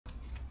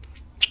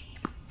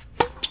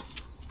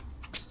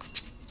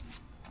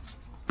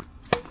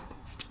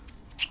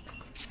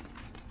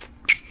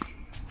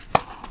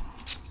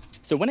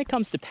So when it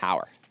comes to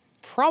power,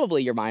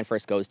 probably your mind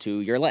first goes to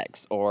your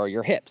legs or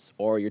your hips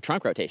or your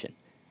trunk rotation.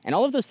 And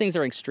all of those things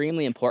are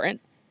extremely important,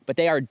 but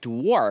they are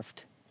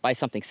dwarfed by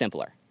something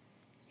simpler: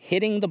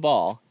 hitting the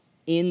ball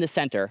in the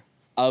center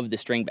of the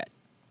string bed.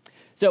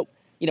 So,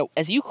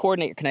 as you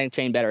coordinate your kinetic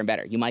chain better and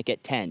better, you might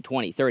get 10,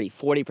 20, 30,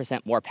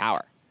 40% more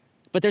power.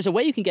 But there's a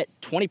way you can get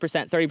 20%,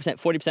 30%,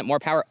 40% more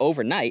power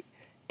overnight,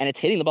 and it's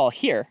hitting the ball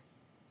here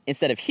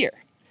instead of here.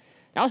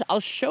 Now, I'll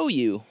show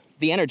you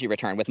the energy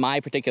return with my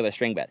particular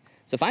string bed.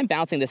 So if I'm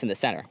bouncing this in the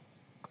center,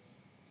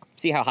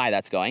 see how high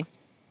that's going?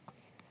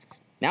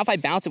 Now if I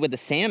bounce it with the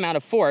same amount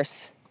of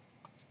force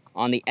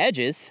on the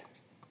edges,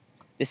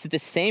 this is the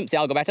same, see,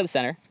 I'll go back to the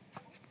center.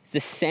 It's the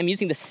same,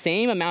 using the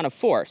same amount of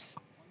force.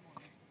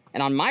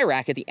 And on my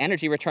racket, the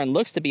energy return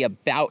looks to be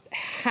about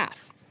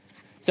half.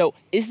 So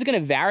this is gonna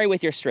vary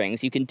with your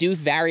strings. You can do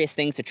various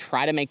things to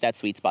try to make that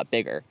sweet spot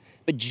bigger.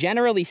 But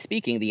generally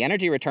speaking, the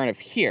energy return of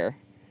here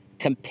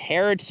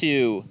compared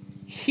to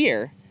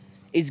here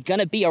is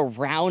gonna be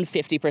around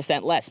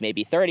 50% less,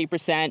 maybe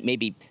 30%,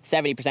 maybe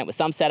 70% with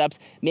some setups,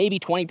 maybe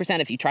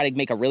 20% if you try to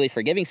make a really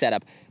forgiving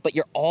setup, but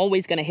you're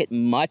always gonna hit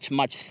much,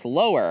 much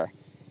slower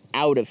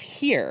out of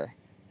here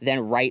than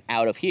right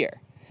out of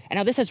here. And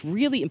now this has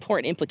really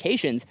important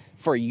implications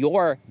for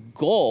your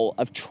goal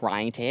of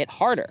trying to hit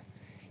harder.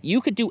 You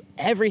could do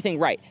everything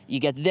right. You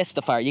get this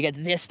to fire, you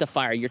get this to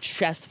fire, your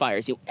chest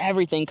fires,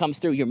 everything comes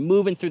through, you're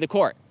moving through the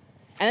court.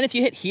 And then if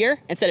you hit here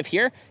instead of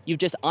here, you've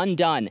just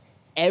undone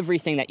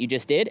everything that you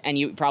just did, and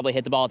you probably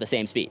hit the ball at the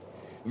same speed.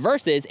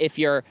 Versus if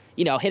you're,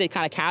 hit it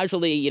kind of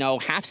casually,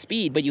 half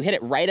speed, but you hit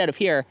it right out of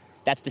here,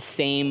 that's the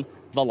same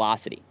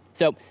velocity.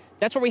 So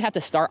that's where we have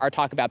to start our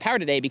talk about power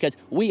today, because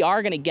we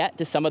are gonna get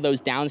to some of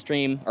those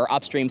downstream or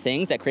upstream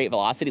things that create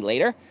velocity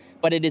later,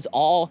 but it is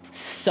all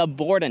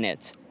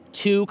subordinate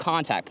to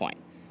contact point.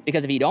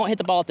 Because if you don't hit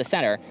the ball at the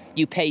center,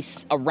 you pay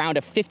around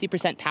a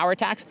 50% power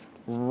tax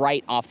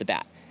right off the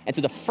bat. And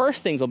so the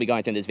first things we'll be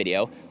going through in this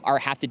video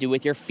have to do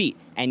with your feet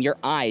and your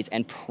eyes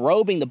and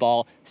probing the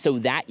ball so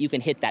that you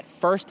can hit that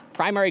first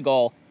primary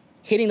goal,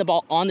 hitting the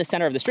ball on the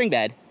center of the string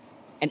bed,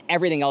 and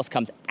everything else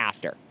comes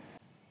after.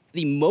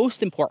 The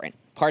most important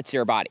parts of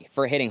your body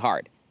for hitting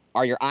hard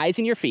are your eyes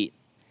and your feet.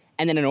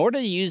 And then in order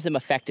to use them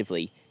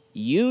effectively,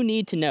 you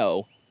need to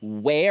know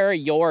where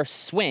your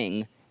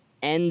swing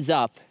ends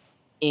up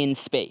in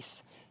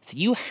space. So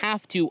you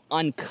have to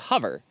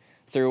uncover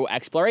through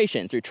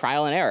exploration, through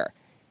trial and error,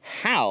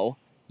 how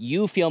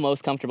you feel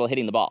most comfortable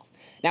hitting the ball.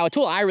 Now, a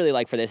tool I really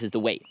like for this is the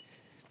weight.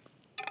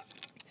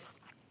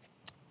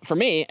 For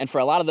me, and for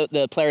a lot of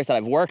the players that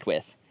I've worked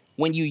with,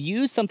 when you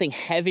use something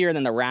heavier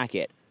than the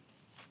racket,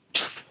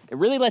 it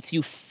really lets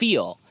you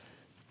feel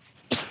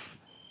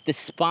the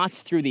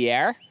spots through the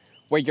air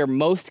where you're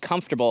most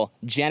comfortable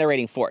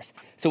generating force.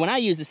 So when I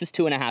use this is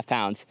 2.5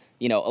 pounds,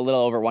 a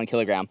little over 1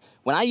 kilogram.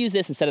 When I use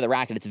this instead of the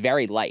racket, it's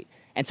very light.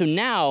 And so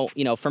now,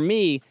 for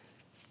me,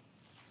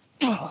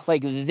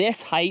 like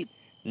this height,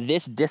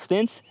 this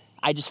distance,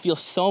 I just feel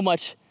so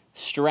much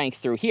strength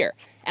through here.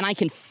 And I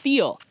can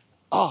feel,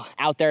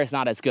 out there is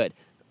not as good.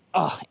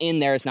 In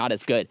there is not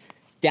as good.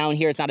 Down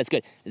here is not as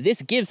good.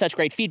 This gives such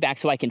great feedback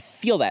so I can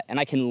feel that and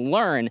I can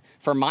learn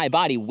for my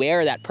body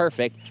where that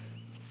perfect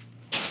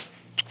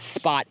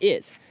spot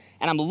is.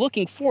 And I'm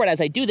looking forward as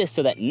I do this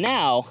so that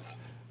now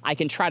I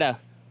can try to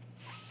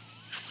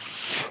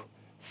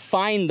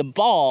find the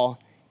ball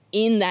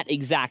in that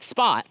exact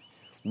spot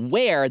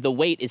where the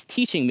weight is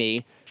teaching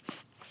me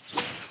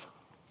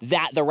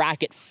that the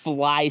racket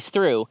flies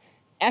through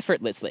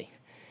effortlessly.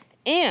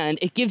 And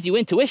it gives you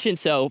intuition,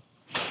 so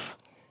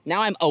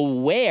now I'm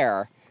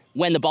aware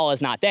when the ball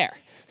is not there.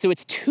 So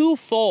it's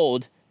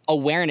twofold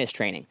awareness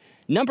training.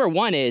 Number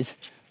one is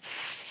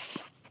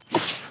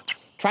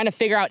trying to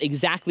figure out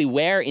exactly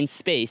where in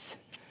space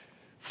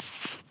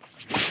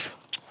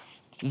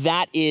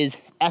that is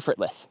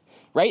effortless,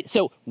 right?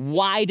 So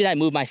why did I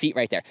move my feet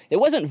right there? It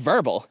wasn't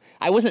verbal.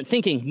 I wasn't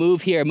thinking,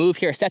 move here,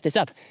 set this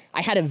up.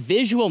 I had a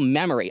visual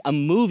memory, a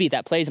movie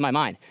that plays in my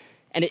mind.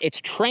 And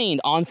it's trained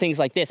on things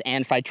like this,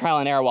 and if I trial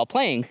and error while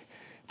playing,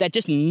 that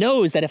just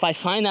knows that if I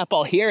find that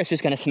ball here, it's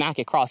just gonna smack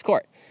it cross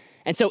court.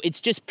 And so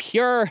it's just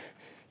pure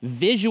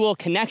visual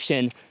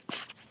connection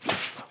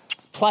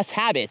plus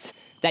habits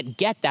that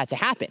get that to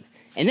happen.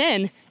 And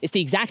then it's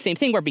the exact same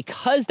thing where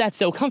because that's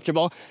so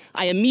comfortable,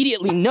 I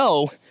immediately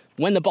know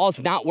when the ball's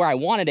not where I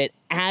wanted it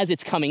as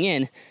it's coming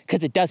in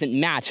because it doesn't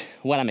match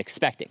what I'm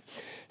expecting.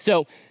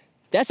 So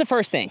that's the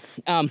first thing.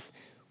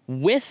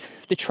 With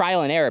the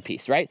trial and error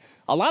piece, right?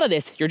 A lot of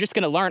this, you're just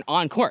gonna learn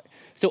on court.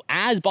 So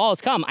as balls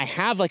come, I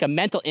have like a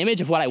mental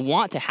image of what I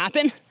want to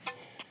happen.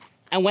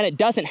 And when it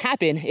doesn't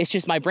happen, it's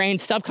just my brain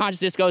subconscious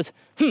just goes,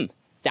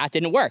 that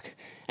didn't work.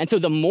 And so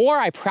the more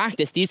I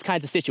practice these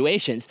kinds of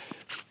situations,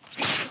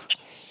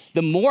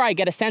 the more I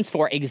get a sense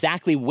for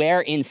exactly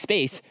where in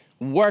space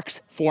works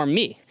for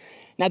me.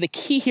 Now the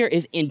key here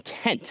is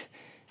intent.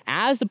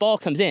 As the ball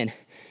comes in,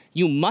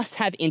 you must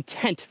have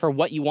intent for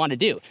what you want to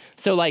do.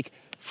 So like,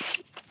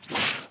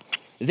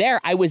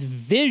 there I was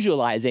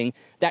visualizing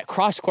that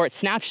cross-court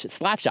slap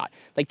shot.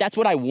 Like that's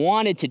what I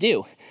wanted to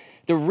do.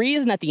 the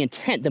reason that the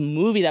intent, the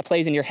movie that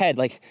plays in your head,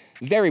 like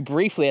very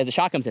briefly as the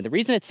shot comes in, the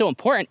reason it's so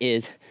important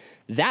is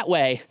that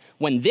way,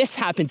 when this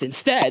happens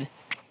instead,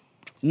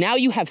 now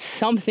you have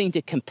something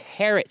to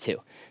compare it to.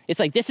 It's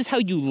like, this is how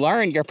you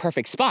learn your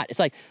perfect spot. It's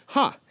like,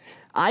 huh,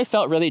 I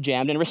felt really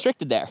jammed and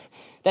restricted there.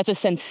 That's a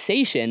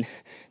sensation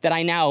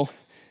that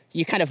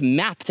you kind of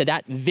map to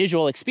that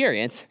visual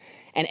experience.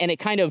 And it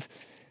kind of,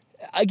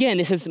 again,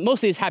 this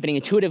is happening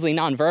intuitively,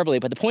 non-verbally,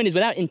 but the point is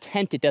without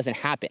intent, it doesn't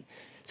happen.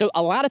 So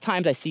a lot of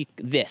times I see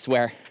this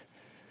where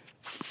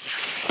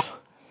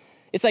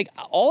it's like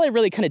all I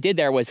really kind of did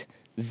there was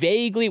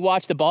vaguely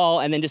watch the ball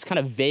and then just kind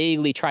of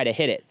vaguely try to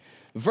hit it,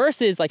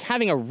 versus like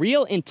having a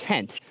real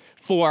intent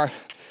for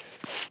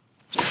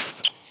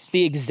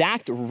the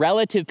exact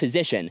relative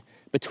position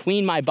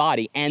between my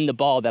body and the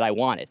ball that I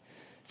wanted.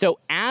 So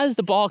as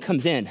the ball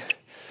comes in,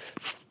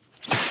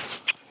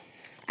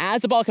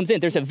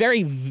 there's a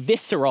very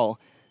visceral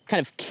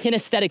kind of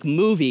kinesthetic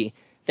movie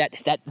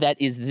that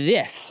is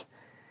this,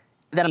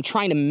 that I'm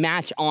trying to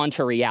match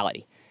onto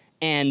reality.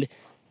 And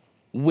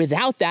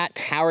without that,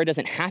 power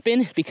doesn't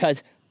happen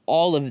because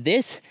all of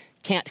this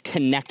can't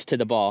connect to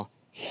the ball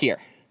here.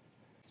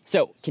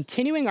 So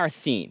continuing our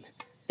theme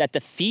that the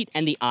feet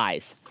and the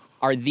eyes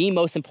are the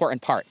most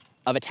important part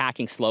of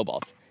attacking slow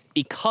balls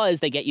because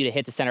they get you to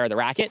hit the center of the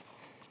racket,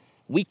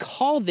 we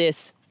call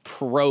this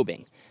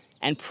probing.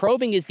 And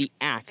probing is the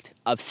act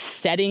of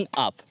setting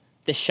up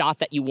the shot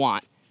that you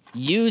want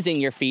using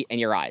your feet and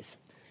your eyes.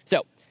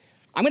 So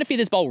I'm gonna feed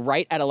this ball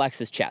right at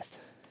Alexa's chest.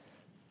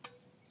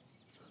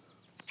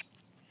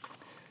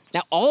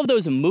 Now, all of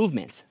those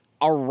movements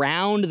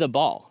around the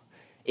ball,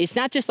 it's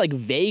not just like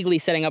vaguely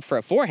setting up for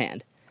a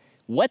forehand.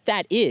 What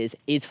that is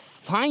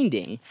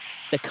finding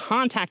the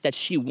contact that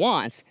she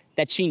wants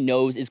that she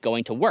knows is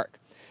going to work.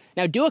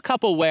 Now, do a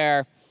couple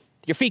where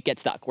your feet get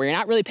stuck, where you're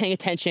not really paying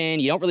attention,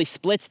 you don't really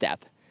split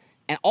step,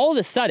 and all of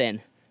a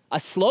sudden, a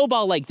slow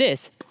ball like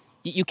this,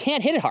 you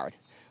can't hit it hard.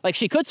 Like,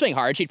 she could swing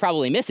hard, she'd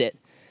probably miss it.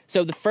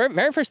 So the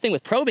very first thing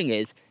with probing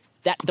is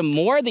that the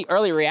more the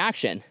early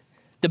reaction,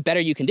 the better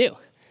you can do.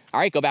 All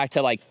right, go back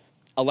to like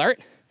alert,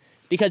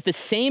 because the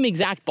same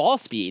exact ball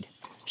speed,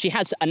 she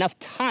has enough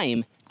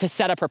time to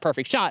set up her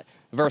perfect shot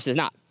versus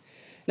not.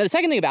 Now, the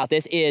second thing about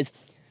this is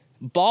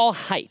ball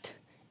height.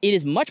 It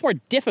is much more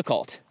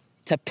difficult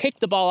to pick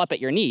the ball up at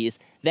your knees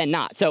than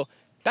not. So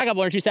back up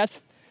 1 or 2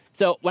 steps.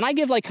 So when I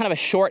give like kind of a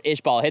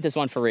short-ish ball, hit this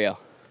one for real.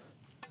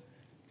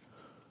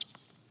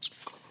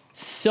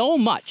 So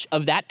much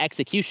of that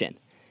execution,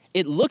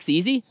 it looks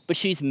easy, but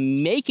she's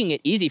making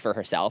it easy for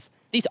herself.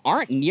 These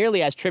aren't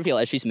nearly as trivial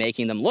as she's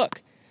making them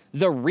look.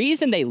 The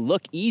reason they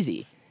look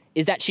easy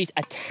is that she's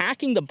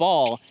attacking the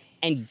ball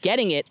and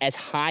getting it as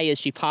high as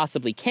she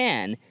possibly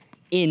can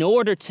in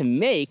order to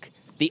make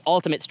the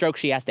ultimate stroke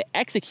she has to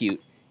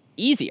execute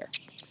easier.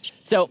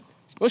 So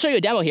we'll show you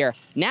a demo here.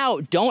 Now,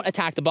 don't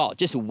attack the ball,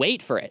 just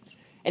wait for it.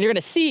 And you're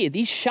gonna see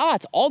these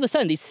shots, all of a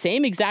sudden, these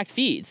same exact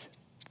feeds.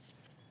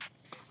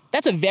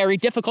 That's a very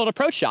difficult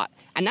approach shot.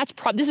 And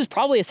this is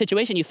probably a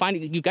situation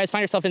you guys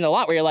find yourself in a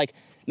lot where you're like,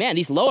 man,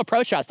 these low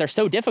approach shots, they're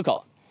so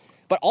difficult.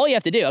 But all you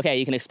have to do, okay,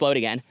 you can explode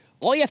again.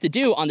 All you have to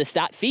do on the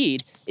stat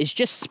feed is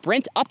just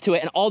sprint up to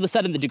it, and all of a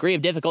sudden the degree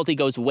of difficulty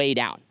goes way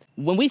down.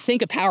 When we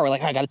think of power, we're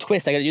like, I gotta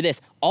twist, I gotta do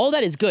this. All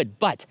that is good,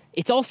 but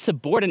it's all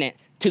subordinate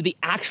to the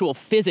actual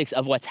physics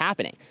of what's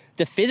happening.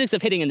 The physics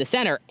of hitting in the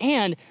center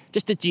and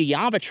just the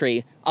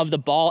geometry of the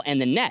ball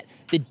and the net.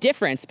 The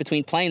difference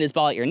between playing this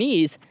ball at your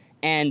knees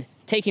and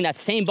taking that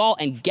same ball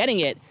and getting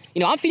it,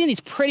 I'm feeding these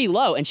pretty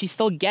low and she's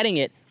still getting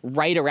it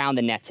right around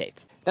the net tape.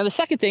 Now, the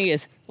second thing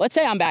is, let's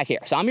say I'm back here.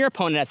 So I'm your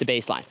opponent at the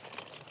baseline.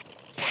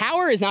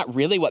 Power is not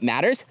really what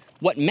matters.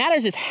 What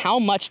matters is how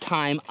much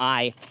time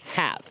I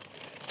have.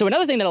 So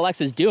another thing that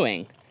Alexa's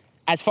doing,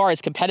 as far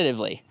as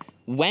competitively,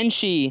 when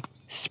she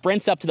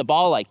sprints up to the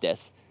ball like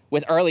this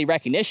with early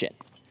recognition,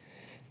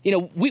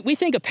 we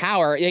think of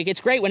power, like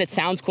it's great when it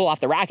sounds cool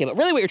off the racket, but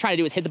really what you're trying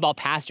to do is hit the ball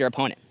past your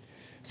opponent.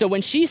 So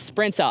when she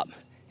sprints up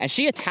and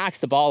she attacks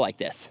the ball like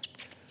this,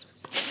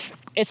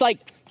 it's like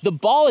the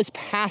ball is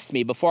past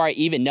me before I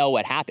even know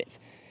what happens.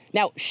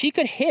 Now, she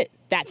could hit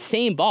that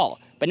same ball,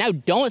 but now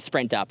don't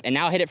sprint up and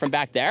now hit it from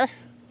back there.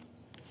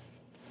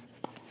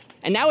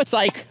 And now it's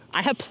like,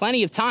 I have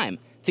plenty of time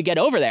to get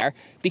over there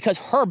because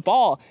her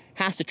ball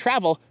has to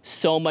travel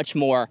so much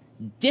more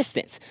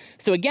distance.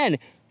 So again,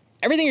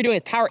 everything you're doing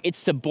with power, it's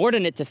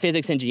subordinate to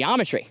physics and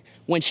geometry.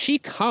 When she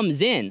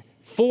comes in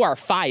 4 or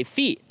 5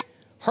 feet,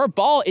 her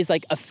ball is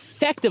like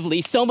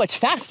effectively so much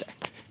faster,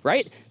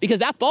 right? Because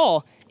that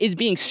ball is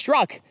being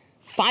struck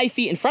 5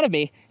 feet in front of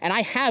me, and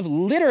I have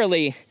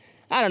literally,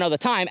 I don't know the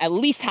time, at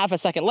least half a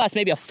second less,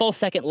 maybe a full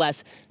second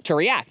less to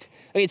react.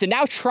 Okay, so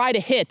now try to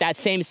hit that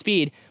same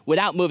speed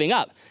without moving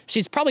up.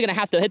 She's probably gonna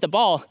have to hit the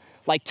ball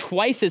like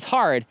twice as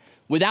hard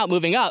without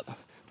moving up.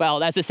 Well,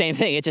 that's the same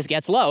thing, it just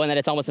gets low and then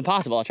it's almost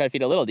impossible. I'll try to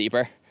feed a little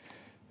deeper.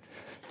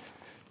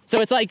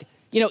 So it's like,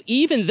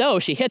 even though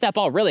she hit that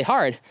ball really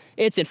hard,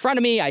 it's in front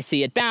of me, I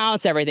see it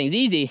bounce, everything's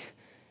easy,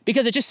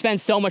 because it just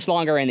spends so much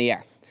longer in the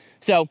air.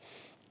 So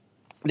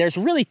there's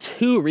really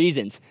 2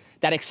 reasons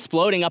that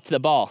exploding up to the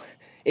ball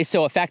is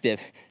so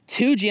effective?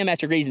 Two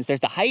geometric reasons. There's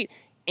the height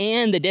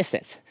and the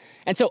distance.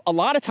 And so a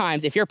lot of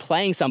times if you're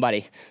playing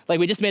somebody, like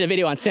we just made a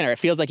video on Sinner, it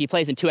feels like he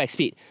plays in 2x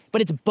speed,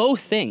 but it's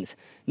both things.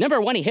 Number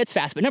one, he hits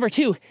fast, but number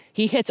two,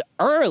 he hits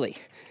early,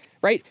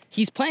 right?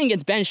 He's playing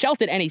against Ben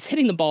Shelton and he's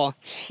hitting the ball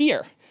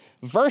here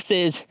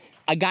versus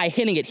a guy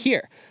hitting it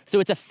here. So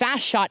it's a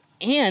fast shot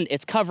and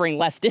it's covering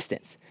less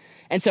distance.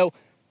 And so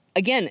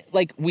again,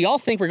 like we all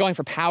think we're going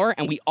for power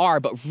and we are,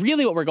 but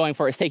really what we're going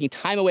for is taking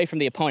time away from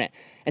the opponent.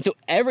 And so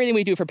everything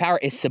we do for power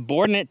is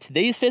subordinate to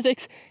these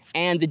physics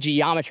and the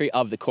geometry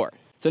of the court.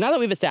 So now that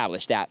we've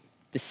established that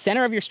the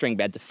center of your string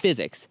bed, the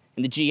physics,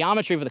 and the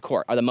geometry of the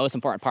court are the most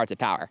important parts of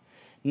power,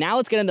 now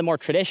let's get into the more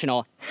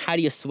traditional, how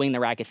do you swing the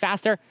racket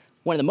faster?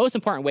 One of the most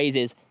important ways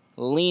is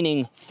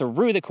leaning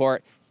through the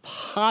court,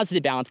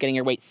 positive balance, getting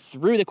your weight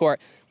through the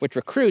court, which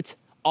recruits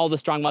all the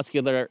strong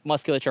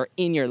musculature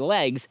in your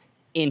legs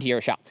into your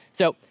shot.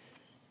 So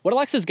what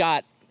Alexa's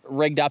got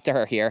rigged up to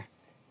her here,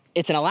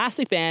 it's an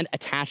elastic band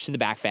attached to the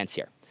back fence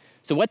here.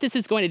 So what this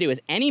is going to do is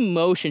any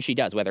motion she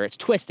does, whether it's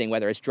twisting,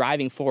 whether it's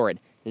driving forward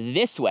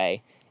this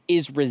way,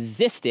 is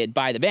resisted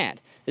by the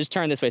band. Just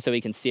turn this way so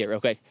we can see it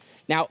real quick.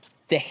 Now,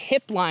 the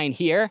hip line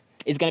here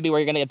is gonna be where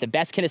you're gonna get the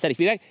best kinesthetic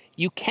feedback.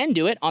 You can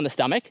do it on the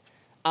stomach,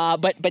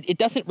 but it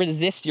doesn't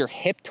resist your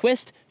hip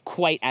twist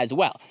quite as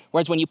well.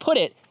 Whereas when you put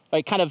it,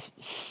 like kind of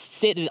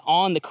seated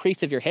on the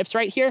crease of your hips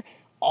right here,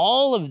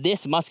 all of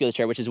this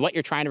musculature, which is what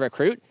you're trying to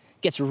recruit,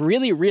 gets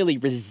really, really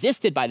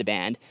resisted by the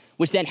band,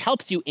 which then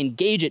helps you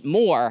engage it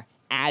more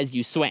as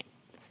you swing.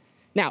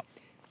 Now,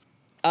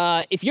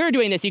 if you're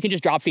doing this, you can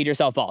just drop feed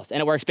yourself balls,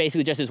 and it works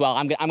basically just as well.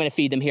 I'm gonna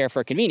feed them here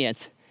for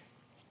convenience.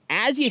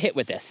 As you hit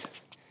with this,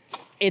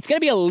 it's gonna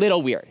be a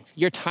little weird.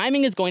 Your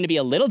timing is going to be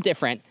a little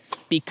different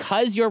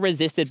because you're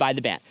resisted by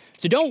the band.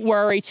 So don't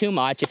worry too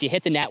much if you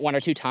hit the net 1 or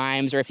 2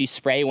 times or if you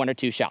spray 1 or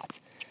 2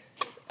 shots.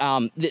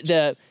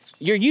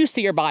 You're used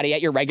to your body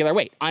at your regular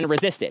weight,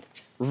 unresisted.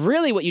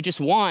 Really what you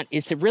just want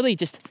is to really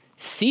just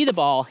see the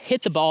ball,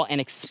 hit the ball, and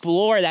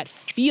explore that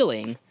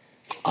feeling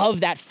of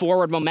that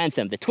forward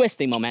momentum, the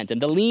twisting momentum,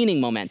 the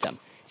leaning momentum,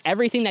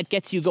 everything that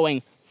gets you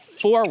going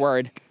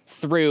forward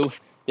through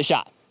the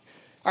shot.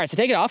 All right, so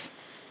take it off.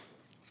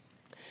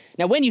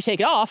 Now, when you take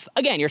it off,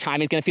 again, your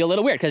timing is gonna feel a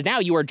little weird because now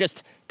you are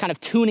just kind of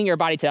tuning your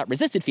body to that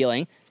resisted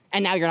feeling,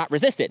 and now you're not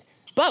resisted.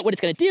 But what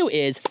it's gonna do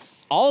is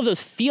all of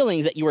those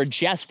feelings that you were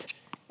just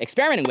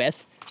experimenting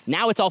with,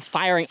 now it's all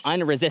firing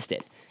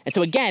unresisted. And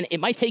so again, it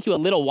might take you a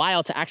little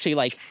while to actually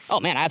like, oh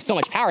man, I have so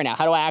much power now,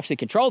 how do I actually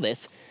control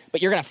this?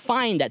 But you're gonna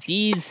find that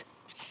these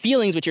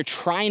feelings which you're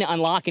trying to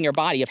unlock in your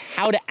body of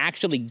how to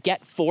actually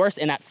get force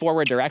in that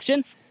forward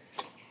direction,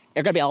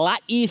 they're gonna be a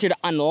lot easier to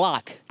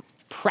unlock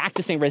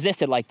practicing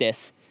resisted like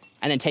this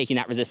and then taking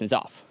that resistance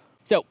off.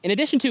 So in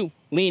addition to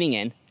leaning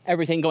in,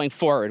 everything going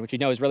forward, which you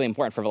know is really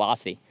important for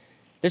velocity,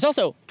 there's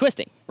also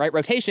twisting, right?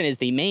 Rotation is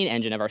the main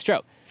engine of our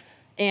stroke.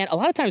 And a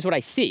lot of times what I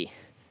see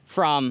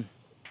from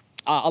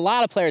a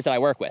lot of players that I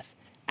work with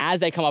as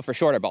they come up for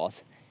shorter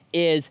balls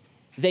is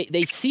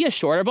they see a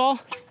shorter ball,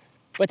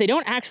 but they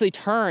don't actually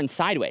turn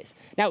sideways.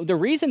 Now, the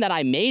reason that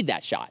I made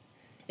that shot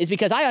is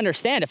because I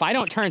understand if I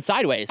don't turn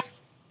sideways,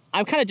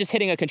 I'm kind of just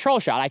hitting a control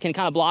shot. I can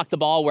kind of block the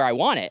ball where I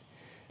want it.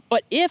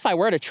 But if I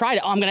were to try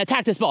to, oh, I'm gonna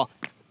attack this ball.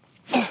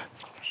 Because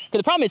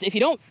the problem is if you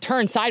don't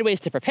turn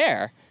sideways to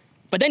prepare,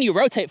 but then you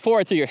rotate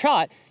forward through your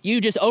shot, you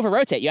just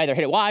over-rotate. You either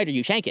hit it wide or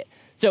you shank it.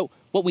 So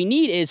what we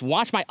need is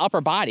watch my upper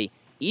body.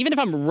 Even if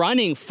I'm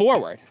running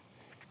forward,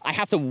 I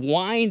have to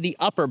wind the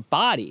upper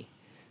body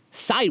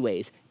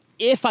sideways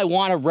if I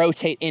want to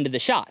rotate into the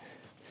shot.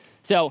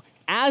 So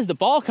as the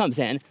ball comes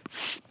in,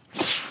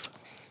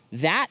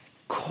 that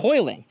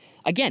coiling,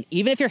 again,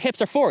 even if your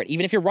hips are forward,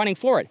 even if you're running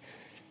forward,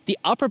 the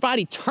upper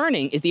body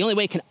turning is the only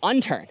way it can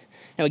unturn.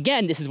 Now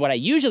again, this is what I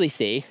usually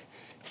see,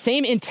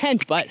 same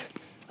intent, but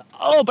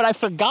I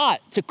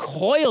forgot to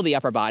coil the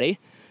upper body.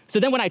 So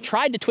then when I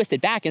tried to twist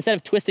it back, instead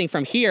of twisting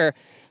from here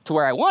to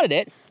where I wanted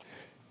it,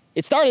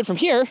 it started from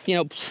here,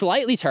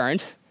 slightly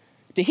turned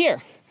to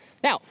here.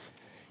 Now,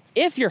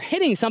 if you're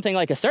hitting something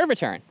like a serve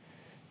return,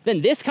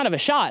 then this kind of a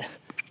shot,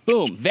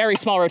 boom, very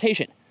small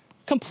rotation,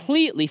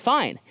 completely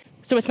fine.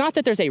 So it's not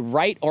that there's a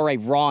right or a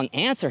wrong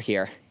answer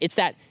here. It's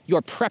that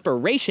your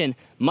preparation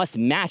must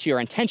match your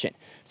intention.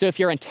 So if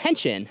your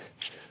intention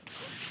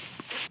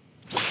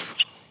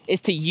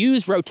is to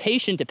use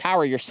rotation to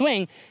power your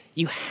swing,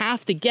 you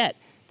have to get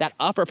that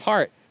upper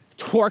part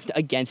torqued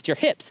against your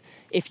hips.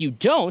 If you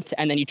don't,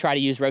 and then you try to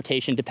use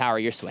rotation to power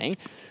your swing,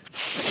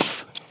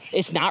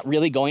 it's not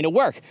really going to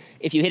work.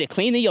 If you hit it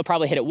cleanly, you'll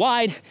probably hit it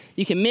wide.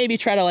 You can maybe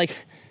try to like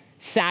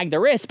sag the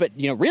wrist, but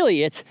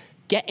really it's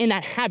get in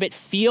that habit,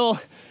 feel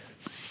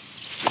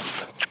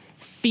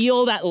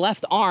that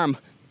left arm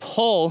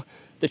pull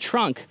the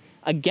trunk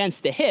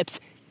against the hips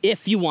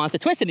if you want to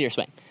twist into your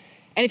swing.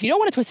 And if you don't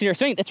want to twist into your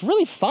swing, that's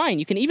really fine.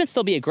 You can even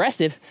still be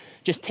aggressive.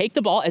 Just take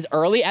the ball as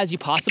early as you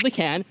possibly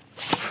can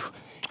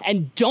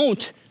and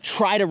don't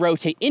try to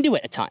rotate into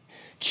it a ton.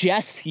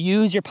 Just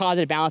use your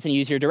positive balance and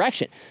use your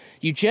direction.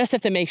 You just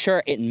have to make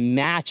sure it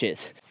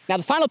matches. Now,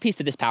 the final piece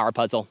to this power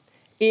puzzle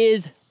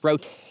is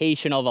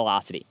rotational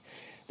velocity.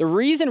 The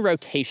reason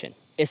rotation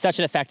is such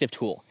an effective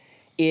tool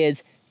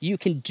is you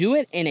can do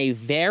it in a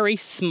very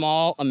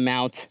small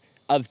amount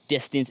of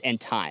distance and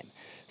time.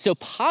 So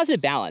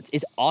positive balance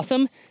is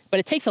awesome, but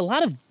it takes a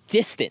lot of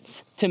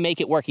distance to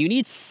make it work. You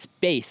need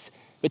space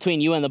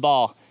between you and the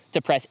ball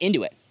to press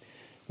into it.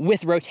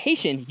 With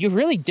rotation, you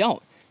really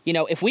don't. You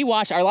know, if we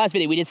watch our last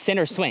video, we did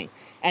center swing.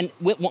 And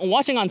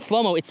watching on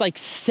slow-mo, it's like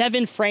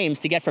 7 frames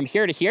to get from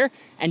here to here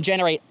and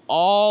generate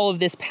all of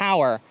this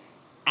power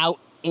out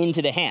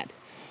into the hand.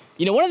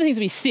 You know, one of the things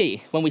we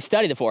see when we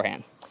study the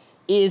forehand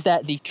is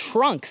that the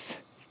trunk's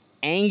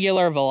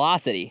angular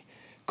velocity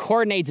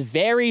coordinates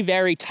very,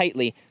 very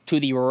tightly to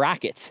the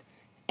racket's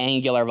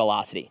angular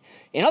velocity.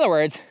 In other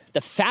words,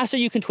 the faster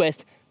you can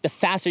twist, the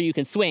faster you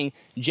can swing,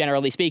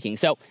 generally speaking.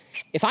 So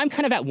if I'm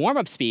kind of at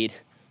warm-up speed,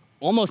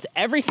 almost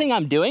everything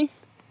I'm doing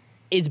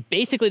is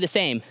basically the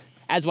same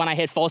as when I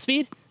hit full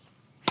speed.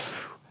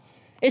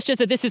 It's just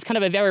that this is kind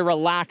of a very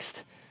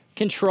relaxed,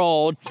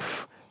 controlled,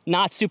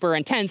 not super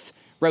intense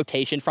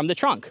rotation from the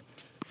trunk.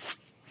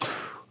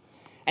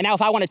 And now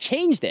if I want to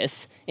change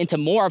this into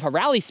more of a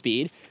rally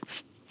speed,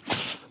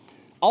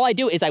 all I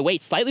do is I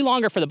wait slightly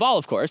longer for the ball,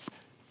 of course,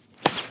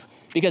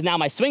 because now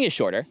my swing is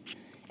shorter.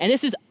 And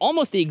this is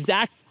almost the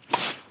exact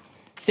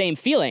same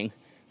feeling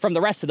from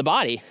the rest of the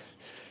body,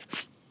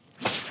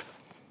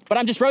 but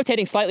I'm just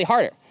rotating slightly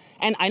harder.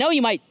 And I know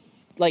you might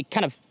like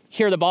kind of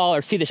hear the ball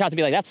or see the shot to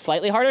be like, that's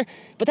slightly harder,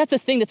 but that's the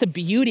thing, that's the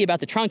beauty about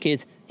the trunk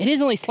is it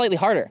is only slightly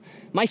harder.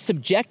 My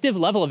subjective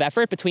level of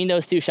effort between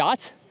those two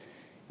shots,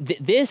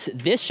 this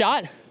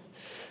shot,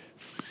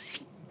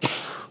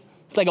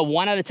 it's like a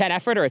 1 out of 10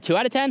 effort or a 2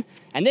 out of 10,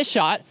 and this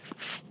shot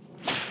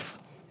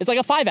is like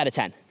a 5 out of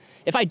 10.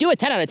 If I do a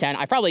 10 out of 10,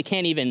 I probably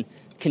can't even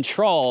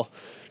control,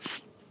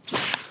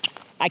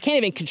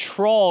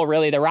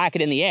 really the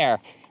racket in the air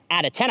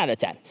at a 10 out of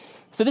 10.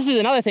 So this is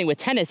another thing with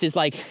tennis is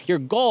like your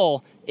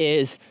goal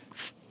is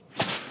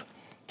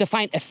to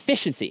find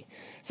efficiency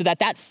so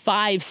that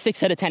 5,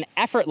 6 out of 10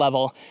 effort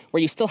level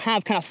where you still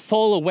have kind of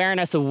full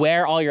awareness of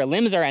where all your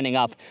limbs are ending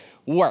up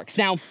works.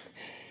 Now,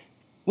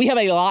 we have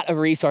a lot of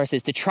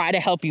resources to try to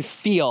help you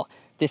feel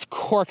this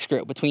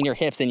corkscrew between your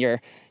hips and your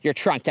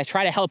trunk, to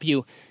try to help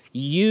you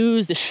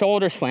use the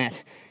shoulder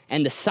slant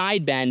and the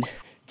side bend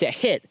to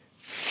hit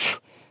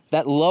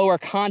that lower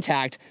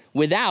contact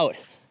without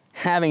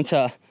having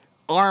to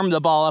arm the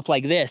ball up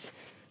like this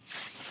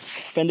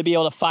and to be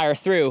able to fire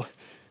through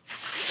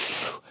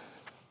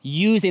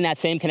using that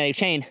same kinetic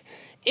chain.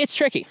 It's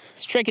tricky.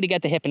 It's tricky to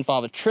get the hip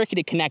involved. It's tricky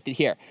to connect it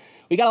here.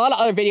 We got a lot of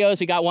other videos.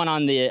 We got one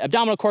on the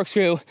abdominal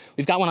corkscrew.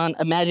 We've got one on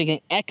imagining an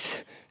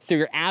X through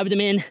your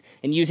abdomen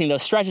and using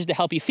those stretches to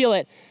help you feel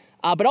it.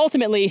 But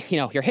ultimately, you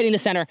know, you're hitting the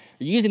center,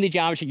 you're using the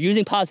geometry, you're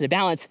using positive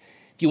balance.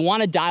 If you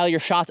want to dial your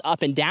shots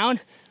up and down,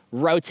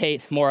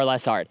 rotate more or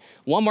less hard.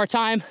 One more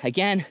time,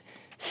 again,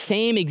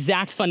 same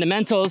exact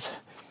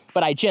fundamentals,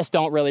 but I just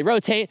don't really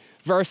rotate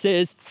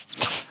versus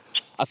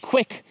a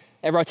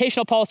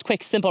rotational pulse,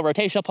 quick, simple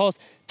rotational pulse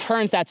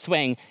turns that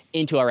swing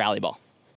into a rally ball.